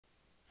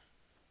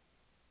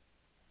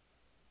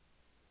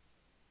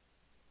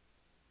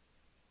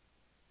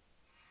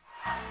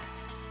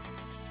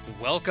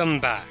Welcome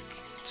back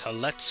to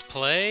Let's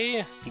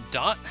Play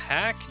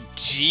 .hack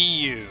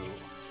GU.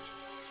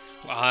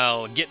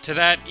 I'll get to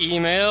that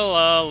email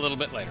a little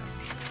bit later.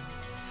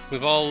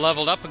 We've all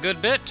leveled up a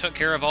good bit, took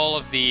care of all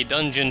of the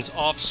dungeons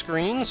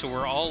off-screen, so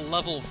we're all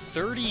level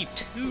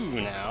 32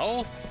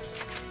 now.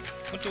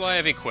 What do I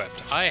have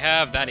equipped? I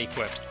have that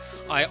equipped.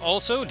 I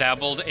also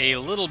dabbled a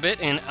little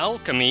bit in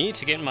alchemy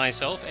to get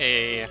myself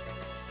a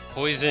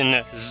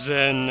Poison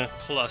Zen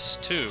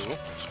 +2.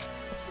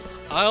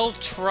 I'll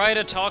try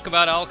to talk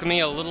about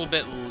alchemy a little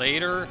bit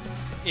later.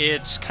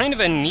 It's kind of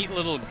a neat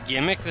little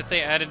gimmick that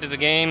they added to the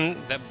game,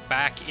 that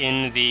back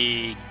in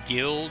the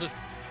guild,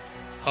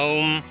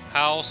 home,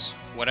 house,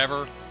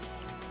 whatever.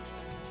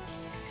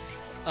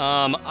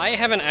 I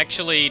haven't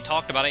actually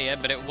talked about it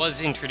yet, but it was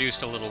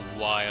introduced a little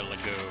while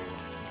ago.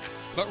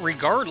 But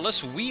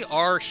regardless, we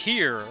are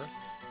here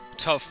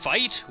to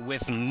fight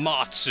with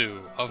Matsu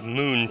of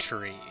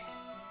Moontree.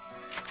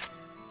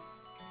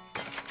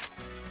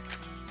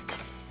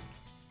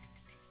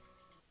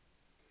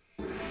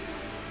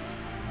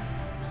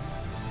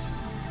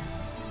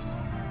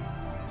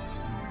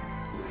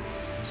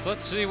 So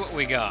let's see what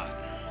we got.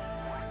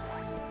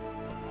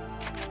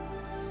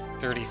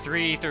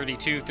 33,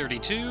 32,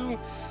 32.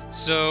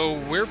 So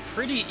we're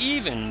pretty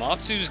even.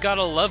 Matsu's got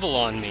a level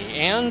on me,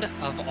 and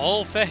of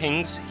all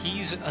things,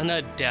 he's an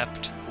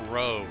adept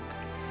rogue.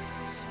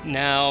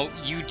 Now,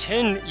 you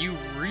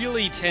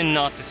really tend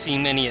not to see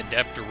many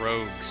adept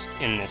rogues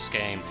in this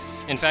game.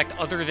 In fact,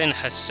 other than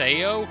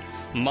Haseo,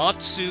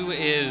 Matsu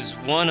is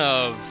one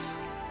of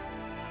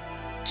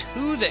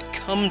two that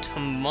come to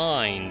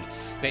mind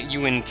that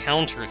you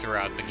encounter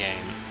throughout the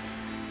game.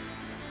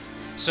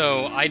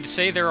 So I'd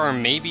say there are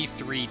maybe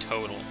 3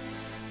 total.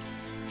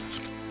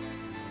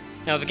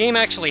 Now the game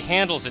actually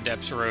handles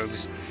Adepts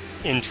Rogues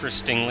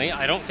interestingly.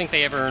 I don't think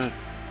they ever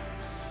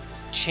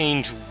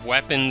change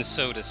weapons,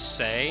 so to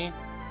say.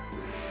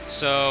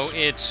 So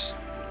it's...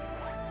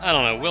 I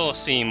don't know, we'll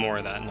see more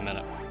of that in a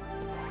minute.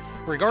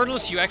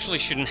 Regardless, you actually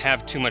shouldn't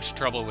have too much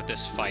trouble with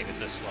this fight at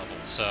this level,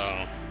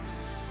 so...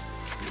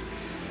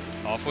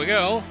 off we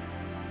go.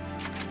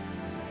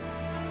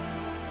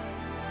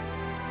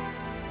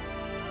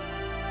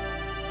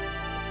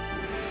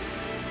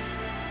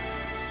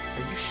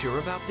 Are you sure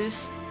about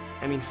this?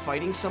 I mean,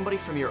 fighting somebody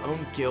from your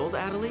own guild,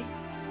 Adelie?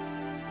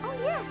 Oh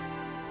yes,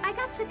 I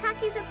got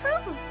Sakaki's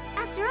approval.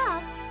 After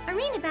all,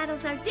 arena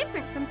battles are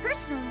different from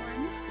personal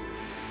ones.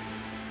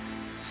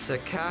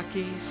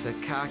 Sakaki.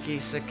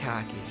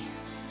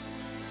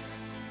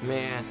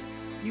 Man,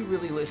 you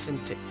really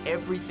listen to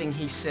everything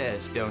he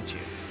says, don't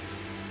you?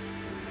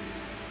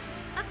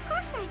 Of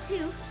course I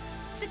do.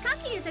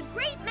 Sakaki is a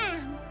great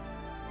man.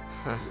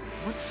 Huh.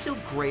 What's so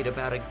great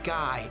about a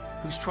guy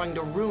who's trying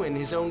to ruin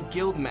his own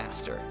guild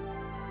master?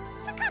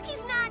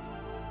 Sakaki's not...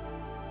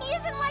 he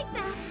isn't like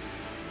that.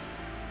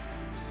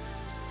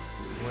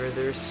 Where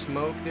there's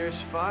smoke,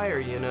 there's fire,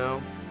 you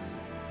know.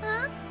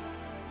 Huh?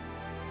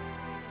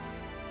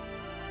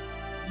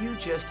 You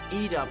just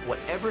eat up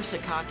whatever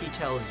Sakaki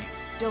tells you,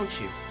 don't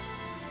you?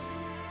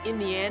 In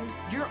the end,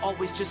 you're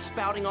always just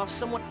spouting off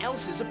someone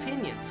else's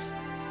opinions.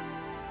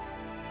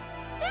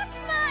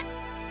 That's not...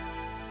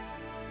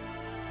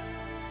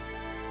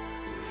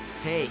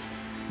 Hey,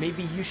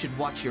 maybe you should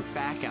watch your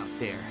back out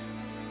there.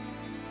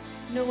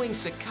 Knowing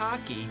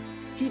Sakaki,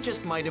 he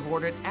just might have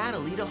ordered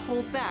Adelie to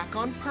hold back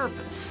on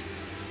purpose.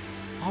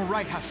 All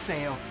right,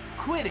 Haseo,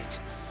 quit it.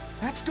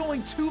 That's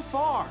going too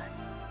far.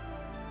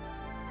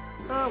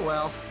 Oh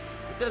well,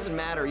 it doesn't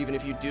matter even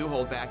if you do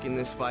hold back in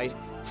this fight,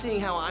 seeing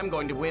how I'm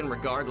going to win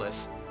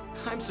regardless.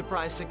 I'm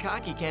surprised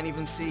Sakaki can't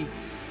even see...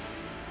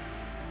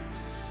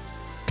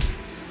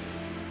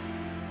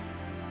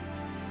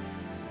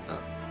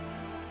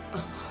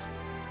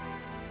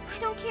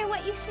 I don't care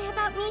what you say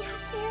about me,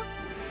 Haseo.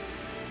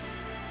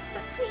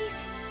 But please,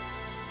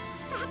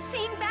 stop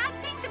saying bad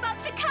things about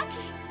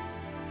Sakaki.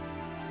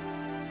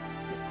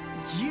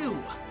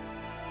 You!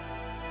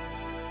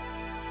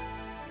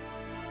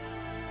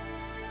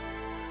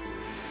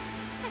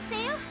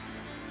 Haseo,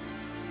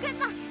 good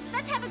luck.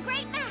 Let's have a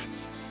great match.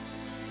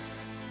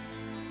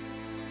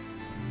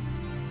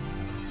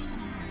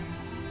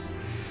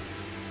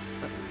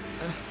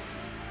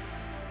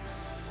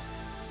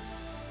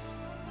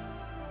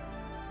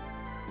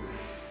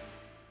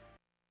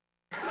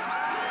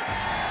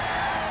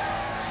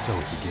 So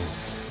it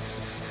begins.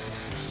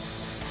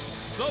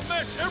 The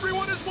match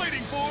everyone is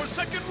waiting for,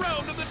 second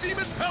round of the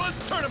Demon Palace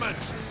Tournament.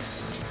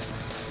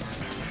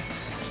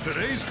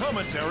 Today's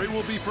commentary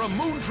will be from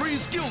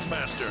Moontree's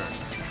Guildmaster.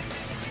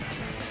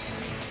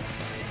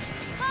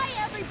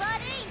 Hi,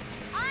 everybody.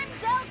 I'm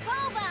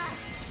Zelkova.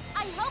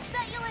 I hope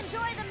that you'll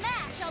enjoy the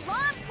match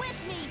along with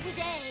me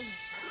today.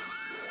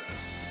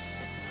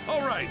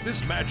 All right,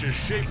 this match is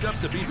shaped up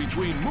to be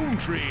between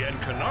Moontree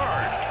and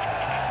Kennard.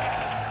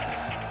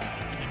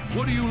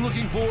 What are you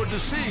looking forward to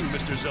seeing,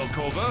 Mr.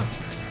 Zelkova?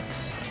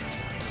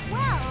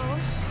 Well,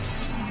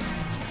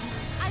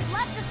 I'd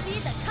love to see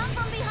the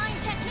come-from-behind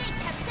technique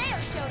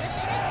Haseo showed us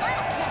in his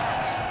last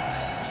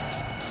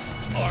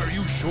match. Are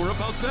you sure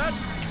about that?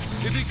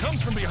 If he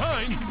comes from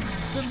behind,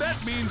 then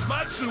that means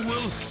Matsu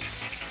will...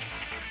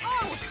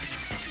 Oh!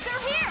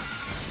 They're here!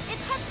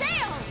 It's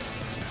Haseo!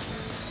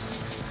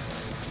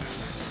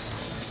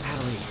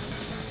 Adelie.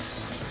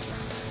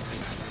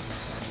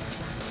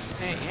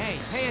 Hey,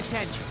 pay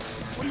attention.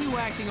 What are you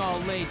acting all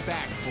laid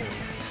back for?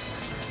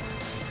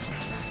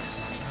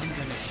 I'm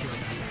gonna show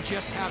you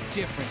just how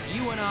different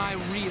you and I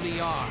really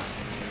are.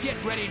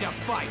 Get ready to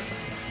fight.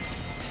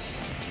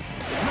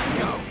 Let's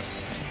go.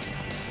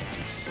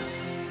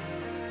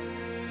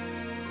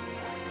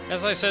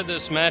 As I said,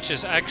 this match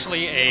is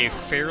actually a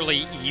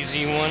fairly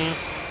easy one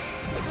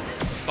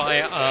by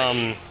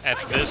at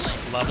this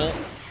level.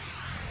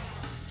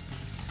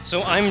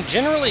 So I'm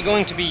generally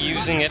going to be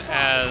using it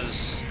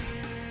as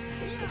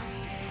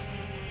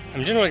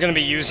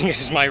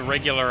my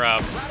regular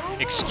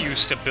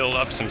excuse to build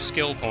up some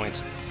skill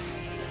points.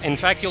 In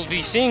fact, you'll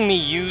be seeing me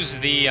use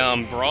the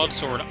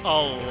broadsword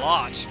a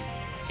lot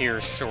here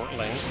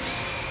shortly.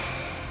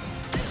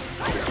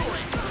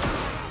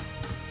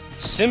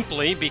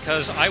 Simply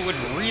because I would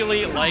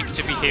really like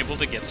to be able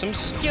to get some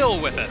skill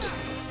with it.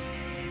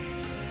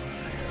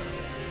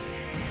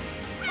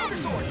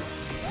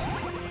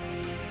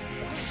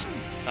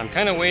 I'm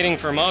kind of waiting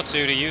for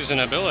Matsu to use an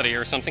ability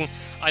or something.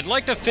 I'd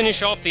like to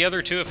finish off the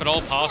other two if at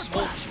all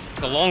possible.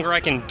 The longer I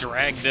can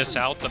drag this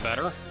out, the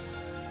better.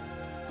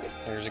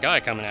 There's a guy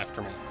coming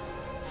after me.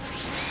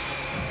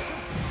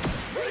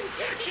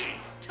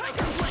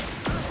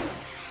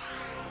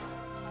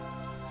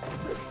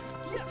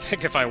 I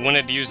think if I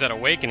wanted to use that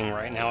awakening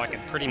right now, I could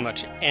pretty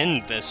much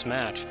end this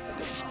match.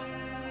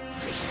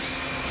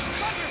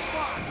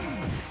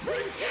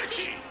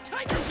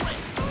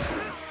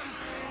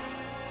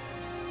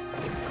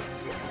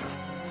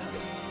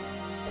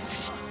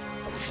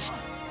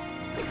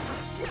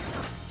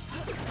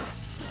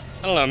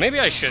 I don't know, maybe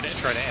I should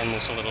try to end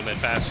this a little bit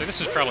faster. This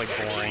is probably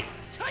boring.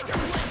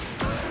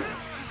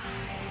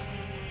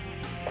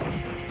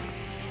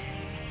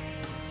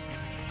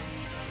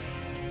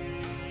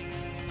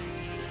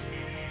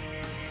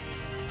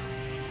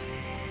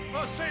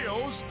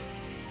 Haseo's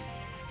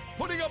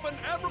putting up an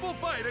admirable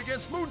fight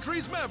against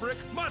Moontree's maverick,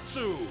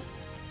 Matsu.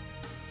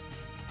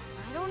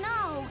 I don't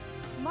know.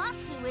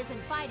 Matsu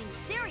isn't fighting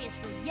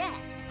seriously yet.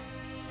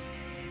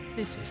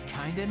 This is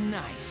kinda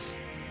nice.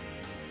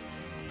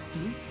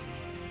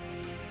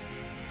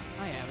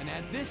 I haven't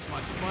had this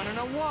much fun in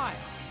a while.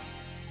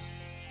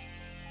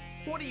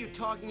 What are you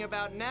talking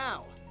about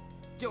now?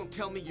 Don't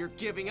tell me you're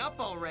giving up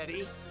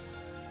already.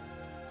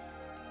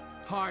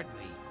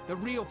 Hardly. The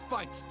real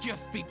fight's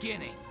just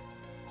beginning.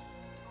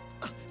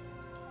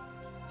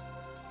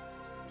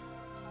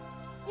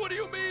 What do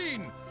you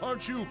mean?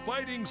 Aren't you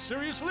fighting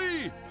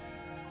seriously?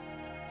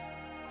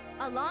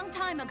 A long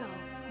time ago,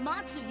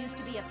 Matsu used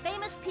to be a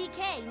famous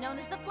PK known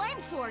as the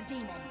Flame Sword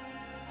Demon.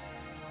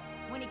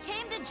 When he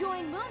came to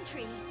join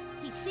Moontree,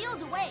 he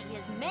sealed away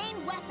his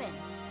main weapon.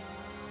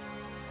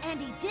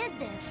 And he did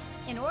this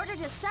in order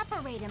to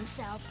separate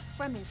himself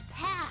from his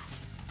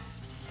past.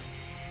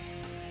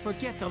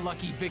 Forget the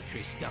lucky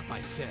victory stuff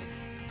I said.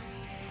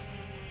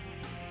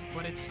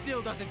 But it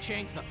still doesn't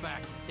change the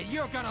fact that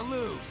you're gonna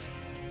lose.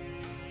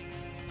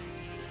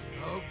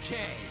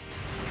 Okay.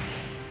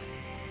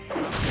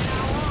 From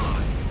now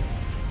on,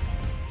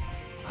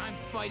 I'm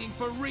fighting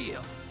for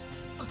real.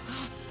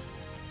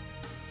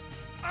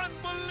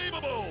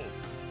 Unbelievable!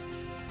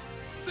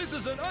 This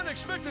is an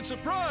unexpected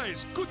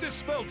surprise! Could this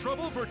spell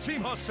trouble for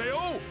Team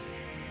Haseo?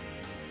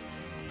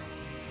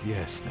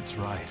 Yes, that's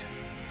right.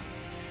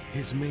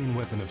 His main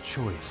weapon of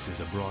choice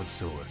is a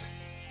broadsword.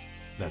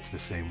 That's the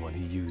same one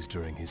he used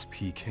during his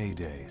PK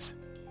days.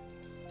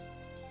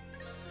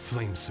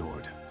 Flame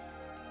sword.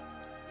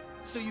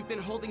 So you've been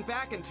holding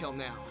back until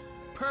now.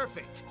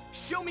 Perfect.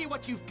 Show me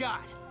what you've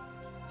got.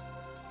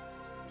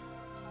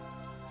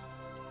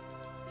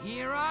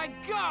 Here I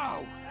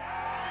go!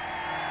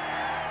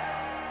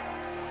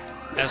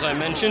 As I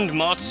mentioned,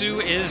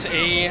 Matsu is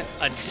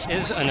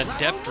an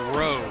adept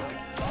rogue,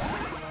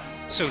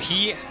 so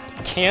he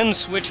can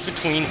switch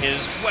between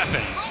his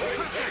weapons.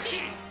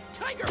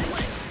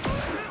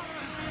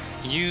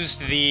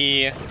 Used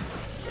the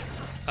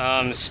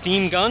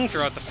steam gun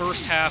throughout the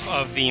first half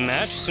of the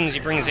match. As soon as he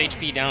brings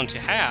HP down to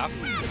half,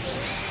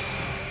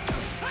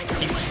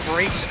 he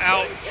breaks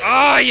out.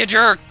 Ah, you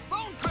jerk!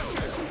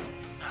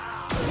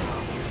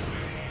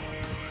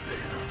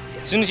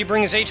 As soon as you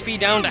bring his HP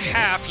down to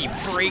half, he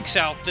breaks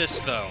out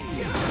this, though.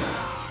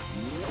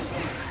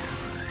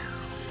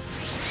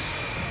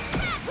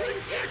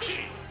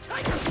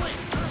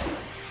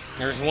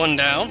 There's one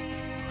down.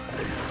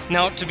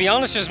 Now, to be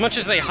honest, as much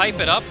as they hype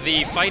it up,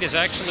 the fight has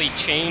actually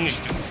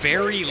changed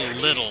very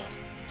little.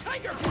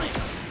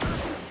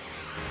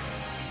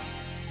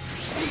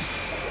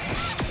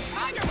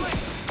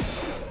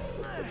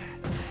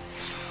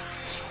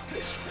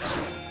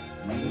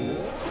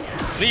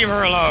 Leave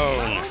her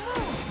alone!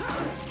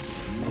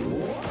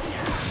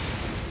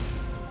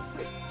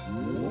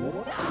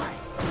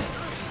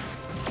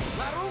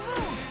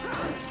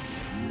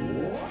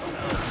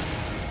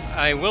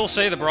 I will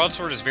say the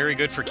broadsword is very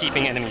good for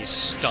keeping enemies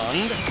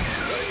stunned.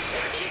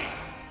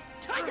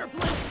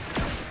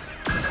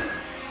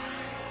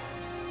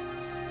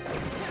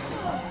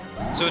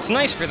 So it's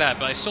nice for that,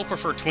 but I still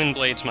prefer twin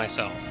blades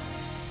myself.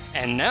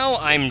 And now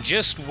I'm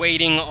just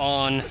waiting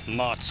on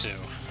Matsu.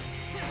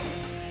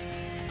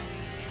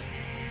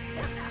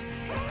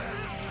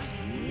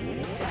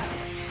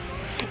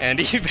 And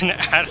even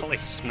Adley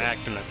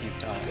smacked him a few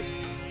times.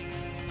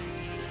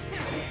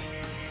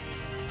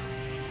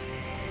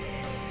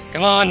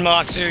 Come on,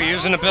 Matsu,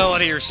 use an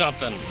ability or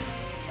something.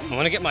 I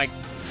want to get my...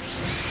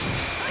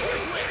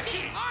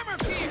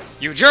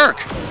 You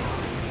jerk!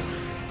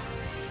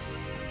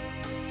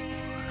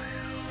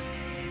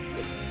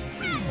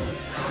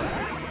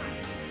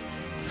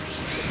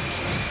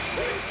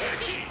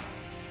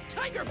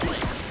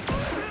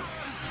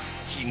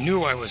 He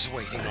knew I was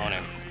waiting on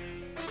him.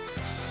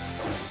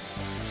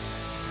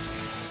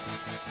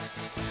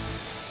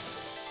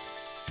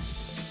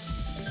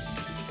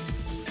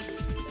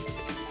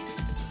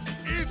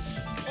 It's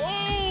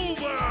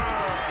over!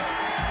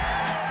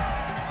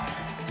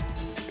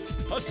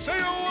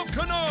 Haseo of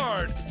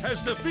Canard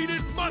has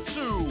defeated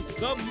Matsu,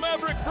 the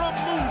Maverick from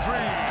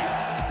Moontree.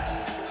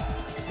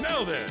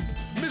 Now then,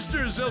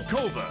 Mr.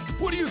 Zelkova,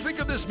 what do you think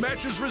of this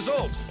match's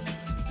result?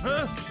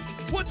 Huh?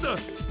 What the?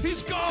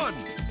 He's gone!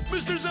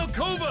 Mr.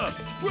 Zelkova,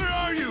 where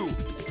are you?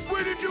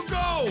 Where did you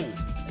go?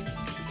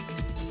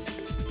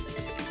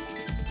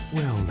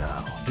 Well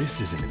now,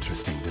 this is an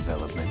interesting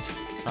development.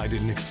 I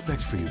didn't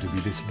expect for you to be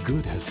this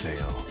good,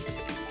 Haseo.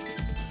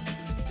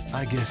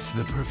 I guess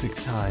the perfect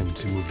time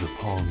to move the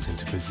pawns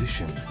into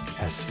position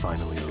has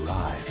finally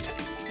arrived.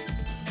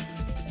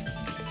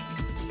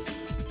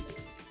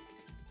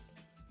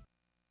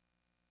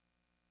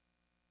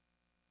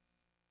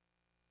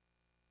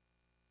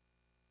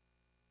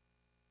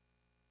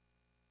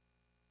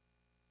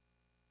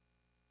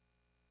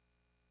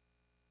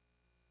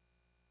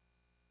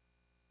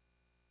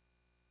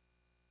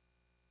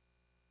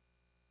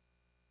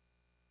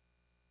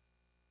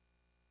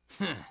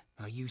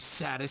 Are you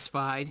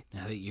satisfied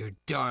now that your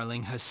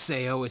darling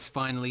Haseo has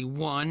finally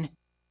won?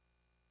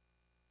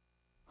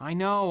 I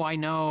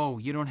know.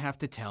 You don't have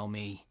to tell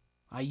me.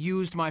 I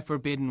used my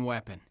forbidden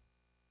weapon.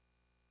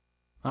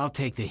 I'll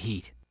take the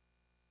heat.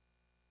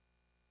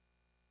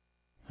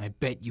 I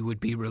bet you would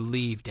be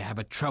relieved to have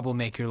a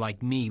troublemaker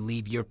like me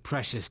leave your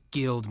precious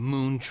guild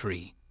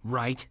Moontree,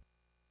 right?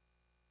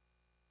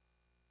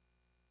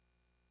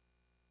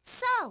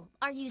 So,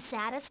 are you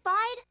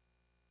satisfied?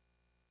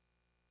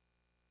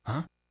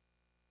 Huh?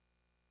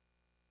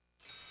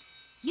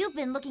 You've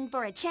been looking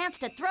for a chance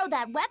to throw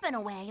that weapon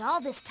away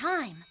all this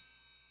time.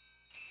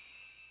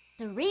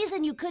 The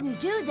reason you couldn't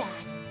do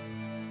that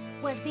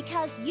was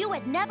because you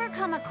had never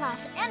come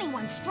across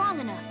anyone strong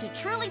enough to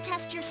truly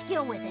test your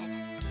skill with it.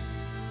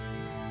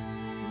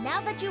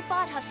 Now that you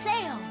fought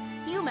Haseo,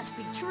 you must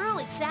be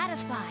truly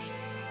satisfied.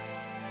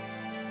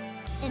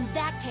 In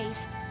that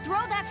case, throw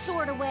that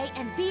sword away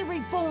and be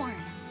reborn.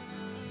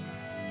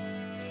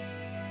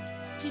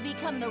 To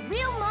become the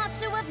real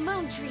Matsu of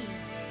Moontree.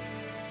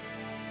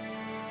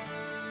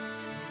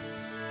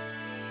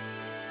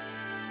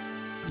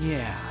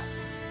 Yeah,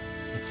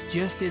 it's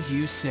just as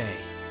you say.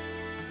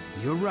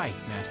 You're right,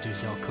 Master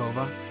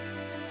Zelkova.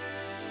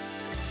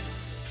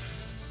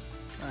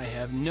 I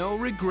have no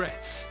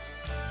regrets.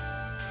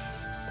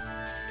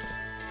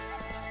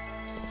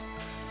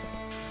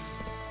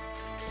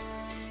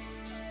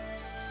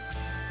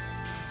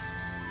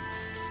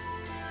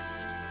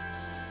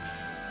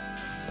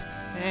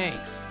 Hey,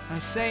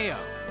 Haseo,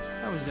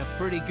 that was a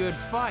pretty good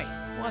fight,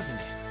 wasn't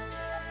it?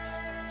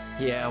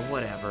 Yeah,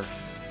 whatever.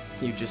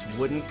 You just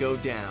wouldn't go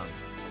down.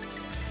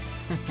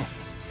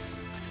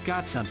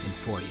 Got something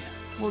for you.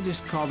 We'll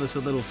just call this a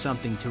little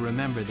something to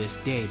remember this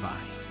day by.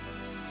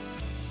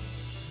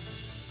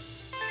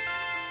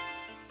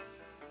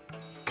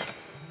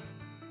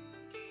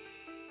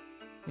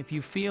 If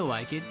you feel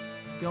like it,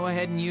 go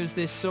ahead and use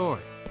this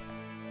sword.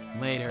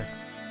 Later.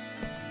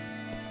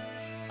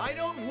 I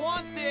don't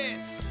want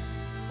this!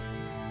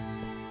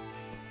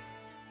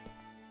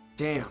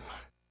 Damn.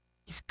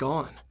 He's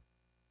gone.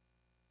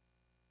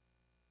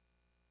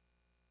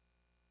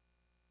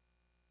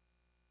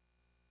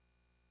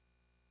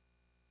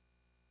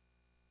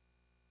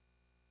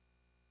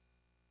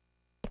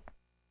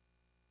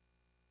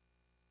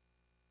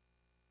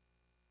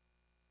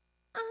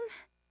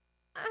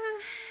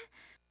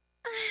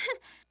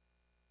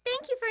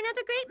 Thank you for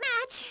another great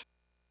match.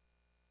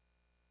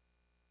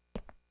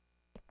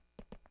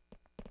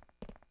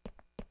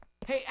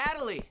 Hey,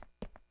 Adley!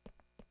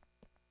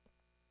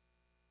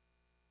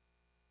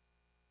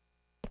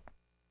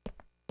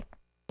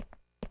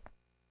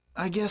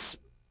 I guess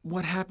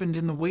what happened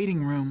in the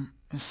waiting room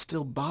is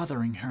still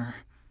bothering her.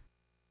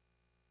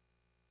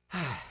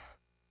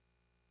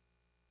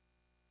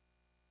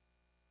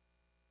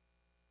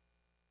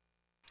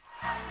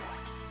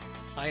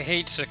 I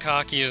hate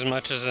Sakaki as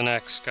much as the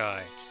next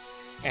guy.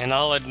 And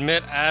I'll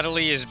admit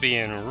Adley is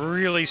being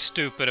really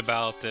stupid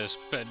about this,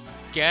 but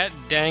god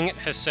dang it,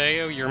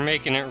 Haseo, you're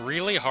making it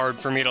really hard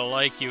for me to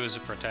like you as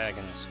a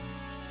protagonist.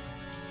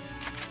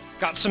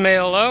 Got some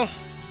mail, though.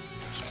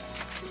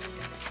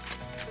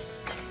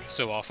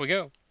 So off we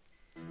go.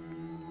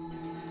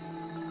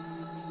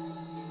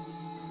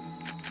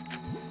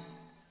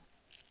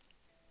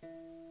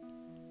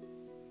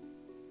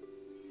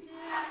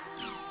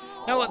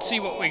 Now let's see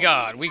what we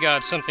got. We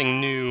got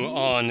something new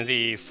on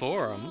the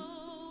forum.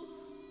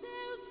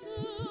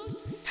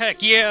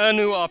 Heck yeah, a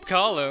new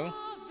Opcalo.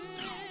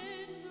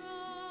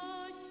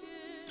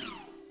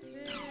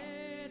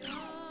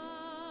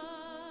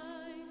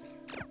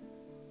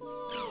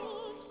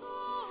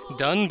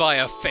 Done by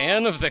a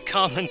fan of the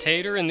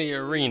commentator in the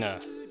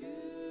arena.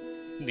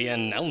 The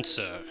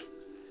announcer.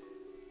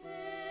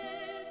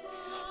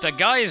 The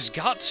guy's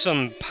got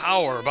some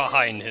power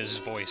behind his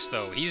voice,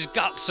 though. He's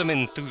got some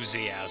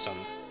enthusiasm.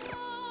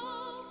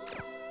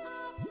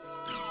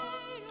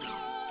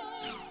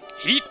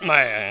 Heat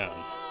Man!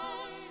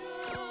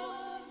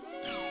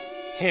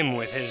 Him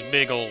with his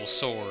big old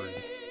sword.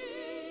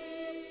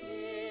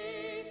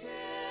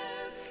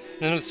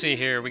 Then let's see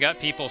here. We got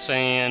people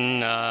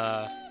saying,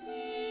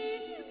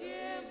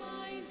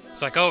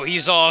 it's like, oh,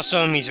 he's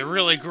awesome. He's a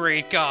really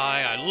great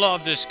guy. I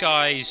love this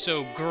guy. He's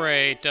so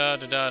great. Da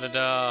da da da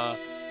da.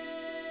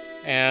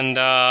 And,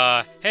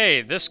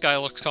 hey, this guy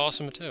looks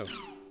awesome too.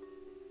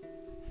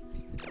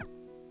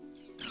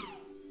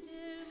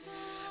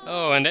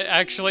 Oh, and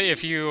actually,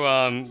 if you,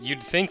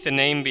 you'd think the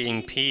name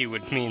being P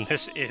would mean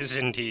this is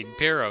indeed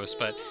Pyros,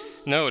 but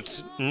no,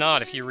 it's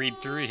not. If you read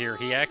through here,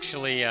 he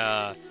actually,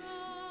 kind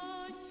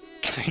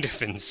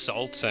of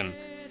insults him.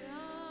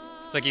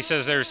 It's like he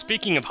says there,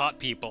 speaking of hot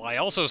people, I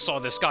also saw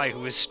this guy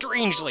who was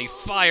strangely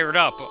fired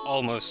up,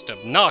 almost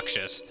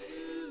obnoxious.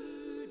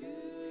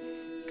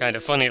 Kind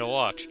of funny to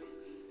watch.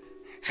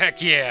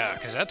 Heck yeah,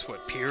 because that's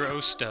what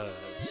Pyros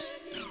does.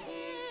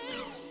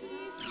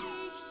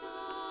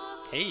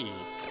 Hey.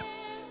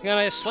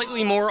 Got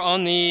slightly more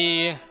on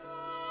the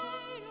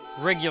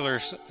regular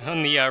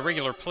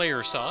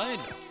player side.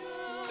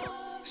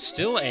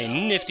 Still a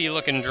nifty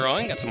looking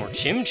drawing. Got some more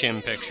Chim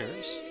Chim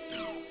pictures.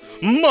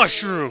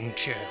 Mushroom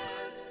Chim.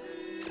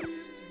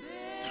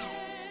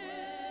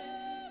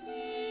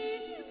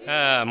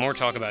 More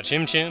talk about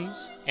Chim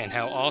Chims and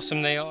how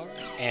awesome they are,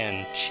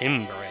 and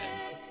Chim Bread.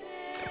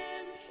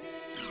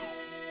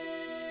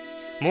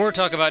 More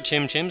talk about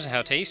Chim Chims and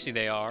how tasty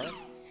they are,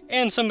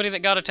 and somebody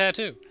that got a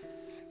tattoo.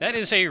 That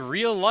is a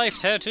real-life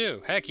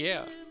tattoo. Heck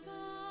yeah.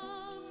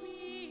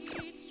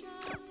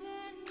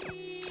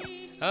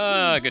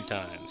 Good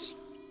times.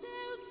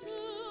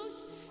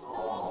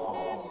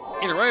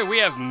 Either way, we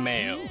have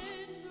mail.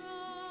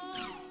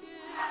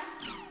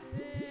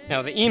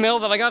 Now, the email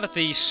that I got at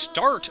the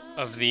start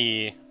of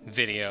the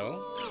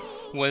video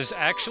was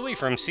actually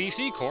from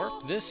CC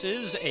Corp. This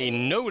is a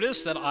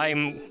notice that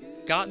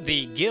got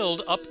the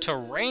guild up to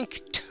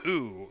rank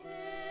 2.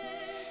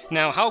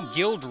 Now, how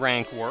guild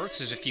rank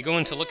works is if you go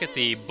in to look at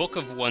the Book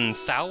of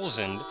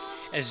 1000,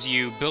 as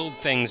you build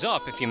things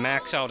up, if you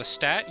max out a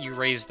stat, you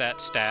raise that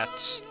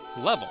stat's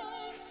level.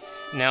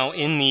 Now,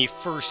 in the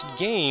first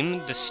game,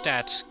 the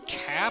stats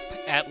cap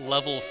at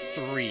level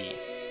 3.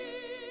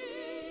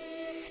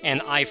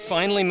 And I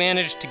finally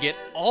managed to get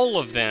all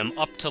of them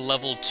up to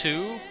level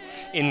 2,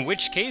 in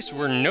which case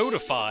we're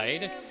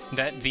notified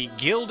that the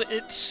guild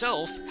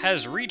itself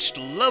has reached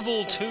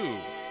level 2.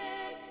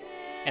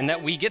 And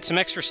that we get some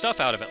extra stuff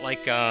out of it,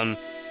 like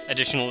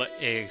additional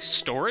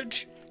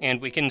storage,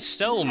 and we can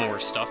sell more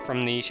stuff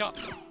from the shop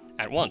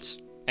at once.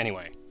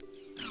 Anyway.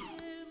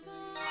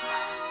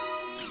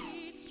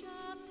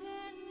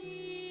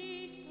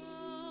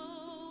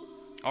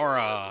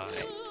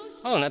 Alright.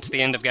 Oh, and that's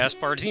the end of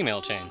Gaspard's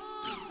email chain.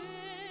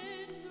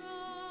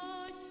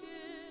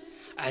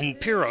 And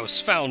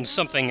Pyros found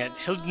something at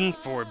Hidden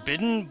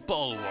Forbidden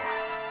Bulwark.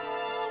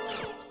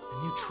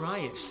 A new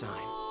triage sign.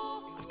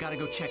 I've got to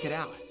go check it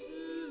out.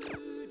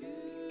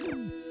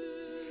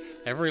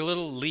 Every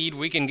little lead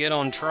we can get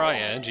on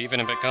Triage, even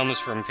if it comes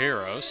from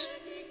Pyros.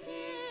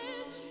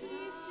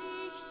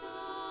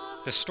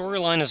 The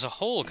storyline as a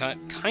whole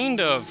kind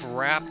of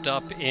wrapped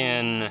up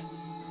in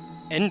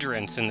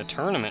entrance in the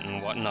tournament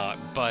and whatnot,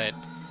 but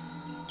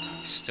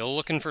still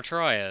looking for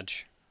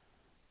Triage.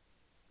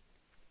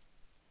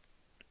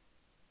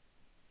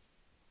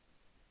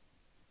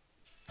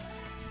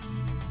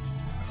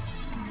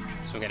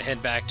 So we gotta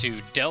head back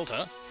to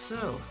Delta.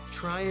 So,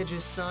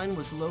 Triage's sign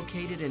was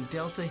located in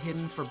Delta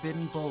Hidden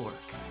Forbidden Bulwark.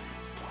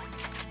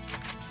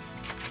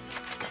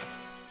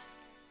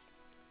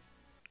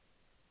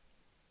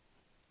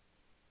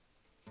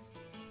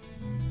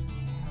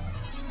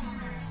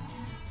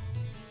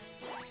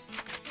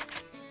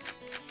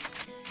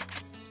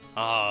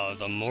 Ah,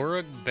 the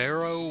Morag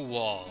Barrow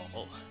Wall.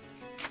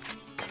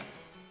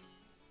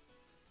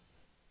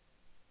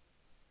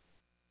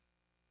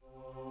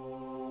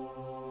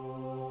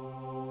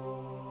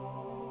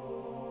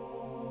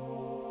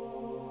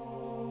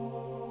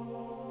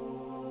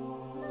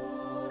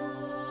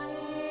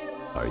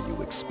 Are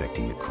you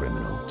expecting the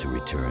criminal to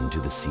return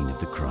to the scene of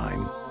the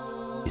crime?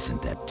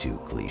 Isn't that too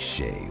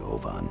cliché,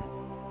 Ovan?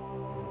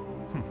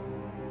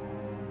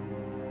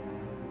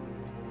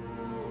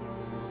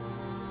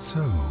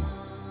 So,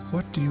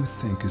 what do you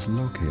think is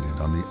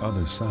located on the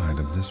other side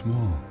of this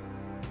wall?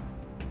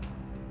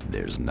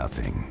 There's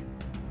nothing.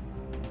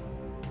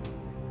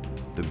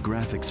 The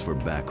graphics for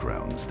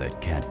backgrounds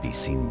that can't be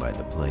seen by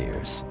the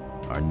players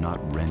are not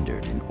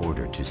rendered in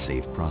order to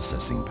save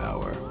processing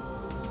power.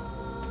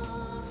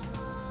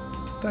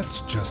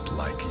 That's just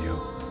like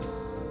you.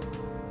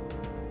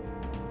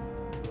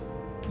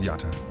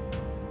 Yatta.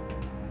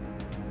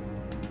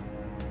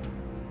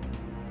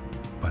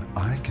 But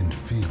I can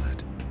feel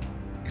it.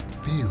 It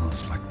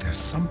feels like there's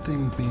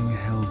something being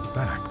held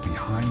back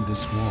behind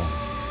this wall.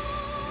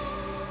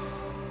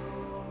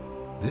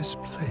 This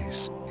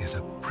place is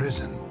a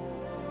prison.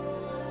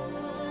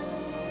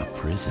 A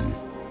prison?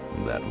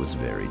 That was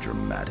very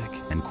dramatic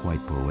and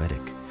quite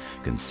poetic,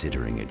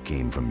 considering it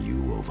came from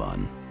you,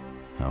 Ovan.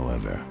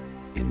 However,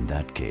 in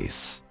that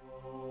case,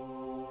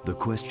 the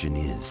question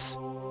is,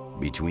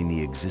 between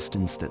the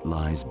existence that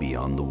lies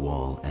beyond the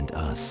wall and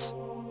us,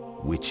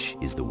 which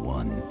is the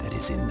one that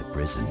is in the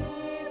prison?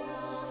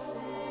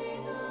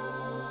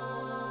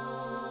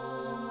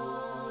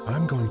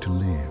 I'm going to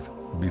leave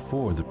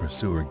before the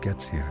pursuer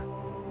gets here.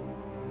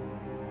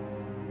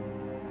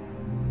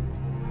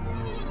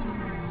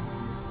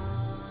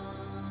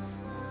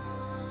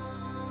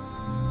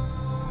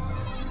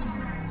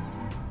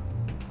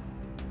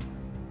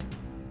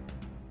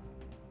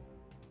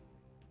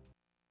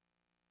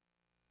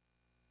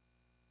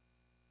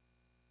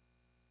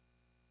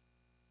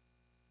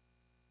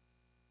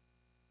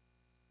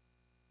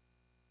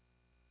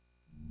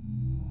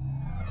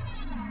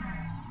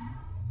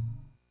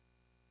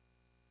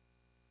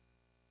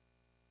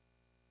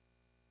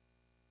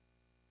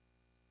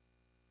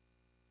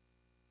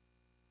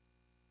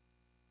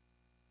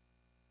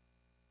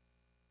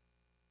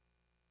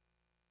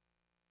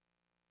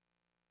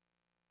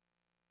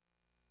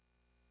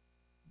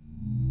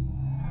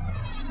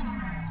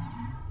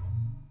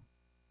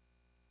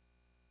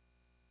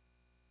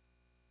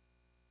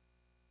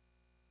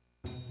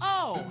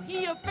 Oh,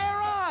 he of fair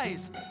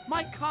eyes!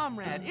 My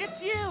comrade,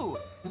 it's you!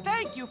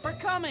 Thank you for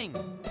coming!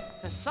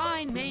 The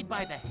sign made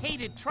by the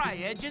hated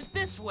Triad is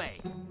this way.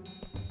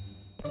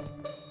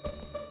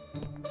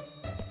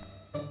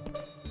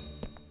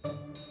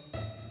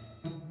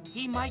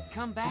 He might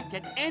come back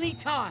at any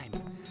time.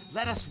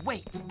 Let us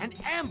wait and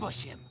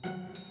ambush him.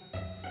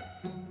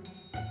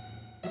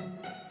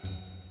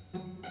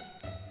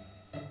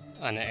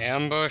 An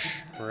ambush?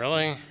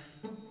 Really?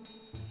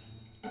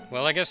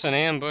 Well, I guess an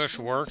ambush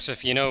works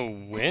if you know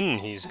when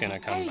he's gonna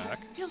come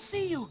back. He'll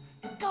see you!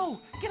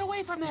 Go! Get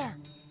away from there!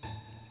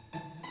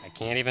 I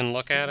can't even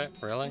look at it?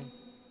 Really?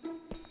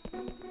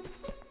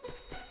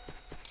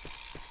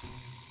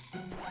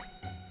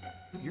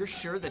 You're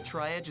sure the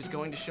Triad is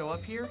going to show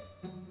up here?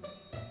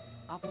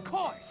 Of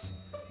course!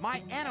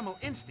 My animal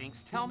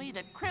instincts tell me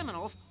that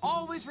criminals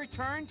always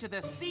return to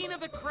the scene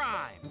of the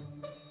crime.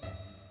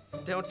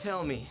 Don't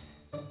tell me.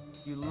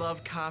 You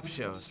love cop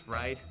shows,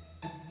 right?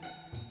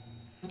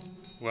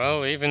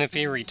 Well, even if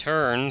he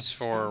returns,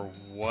 for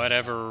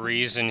whatever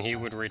reason he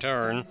would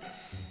return,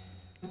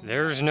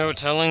 there's no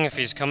telling if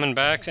he's coming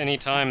back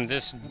anytime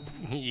this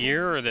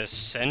year or this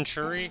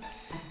century.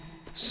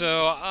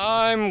 So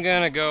I'm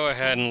gonna go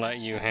ahead and let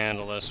you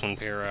handle this one,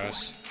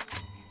 Pyros.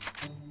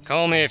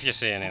 Call me if you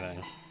see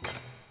anything.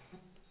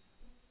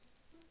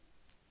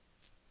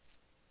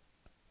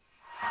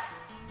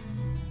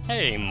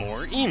 Hey,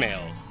 more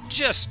email.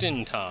 Just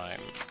in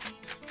time.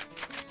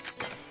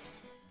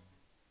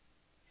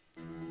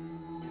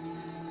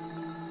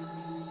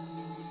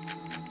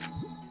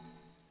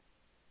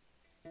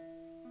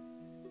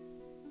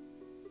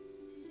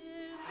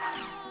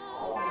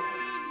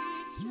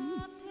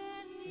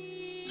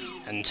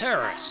 And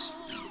Terrace.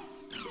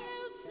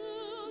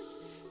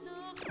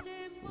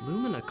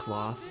 Lumina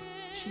cloth?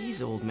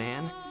 Jeez, old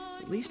man.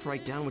 At least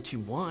write down what you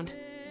want.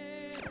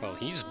 Well,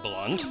 he's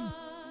blunt.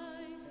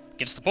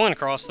 Gets the point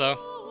across, though.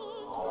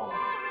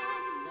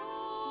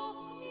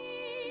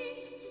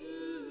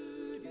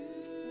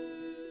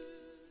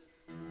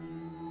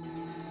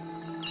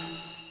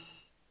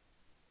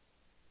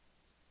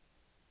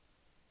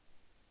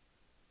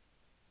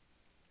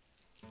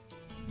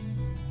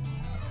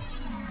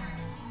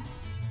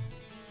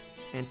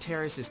 And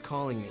Terrace is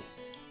calling me.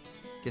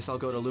 Guess I'll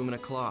go to Lumina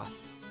Cloth.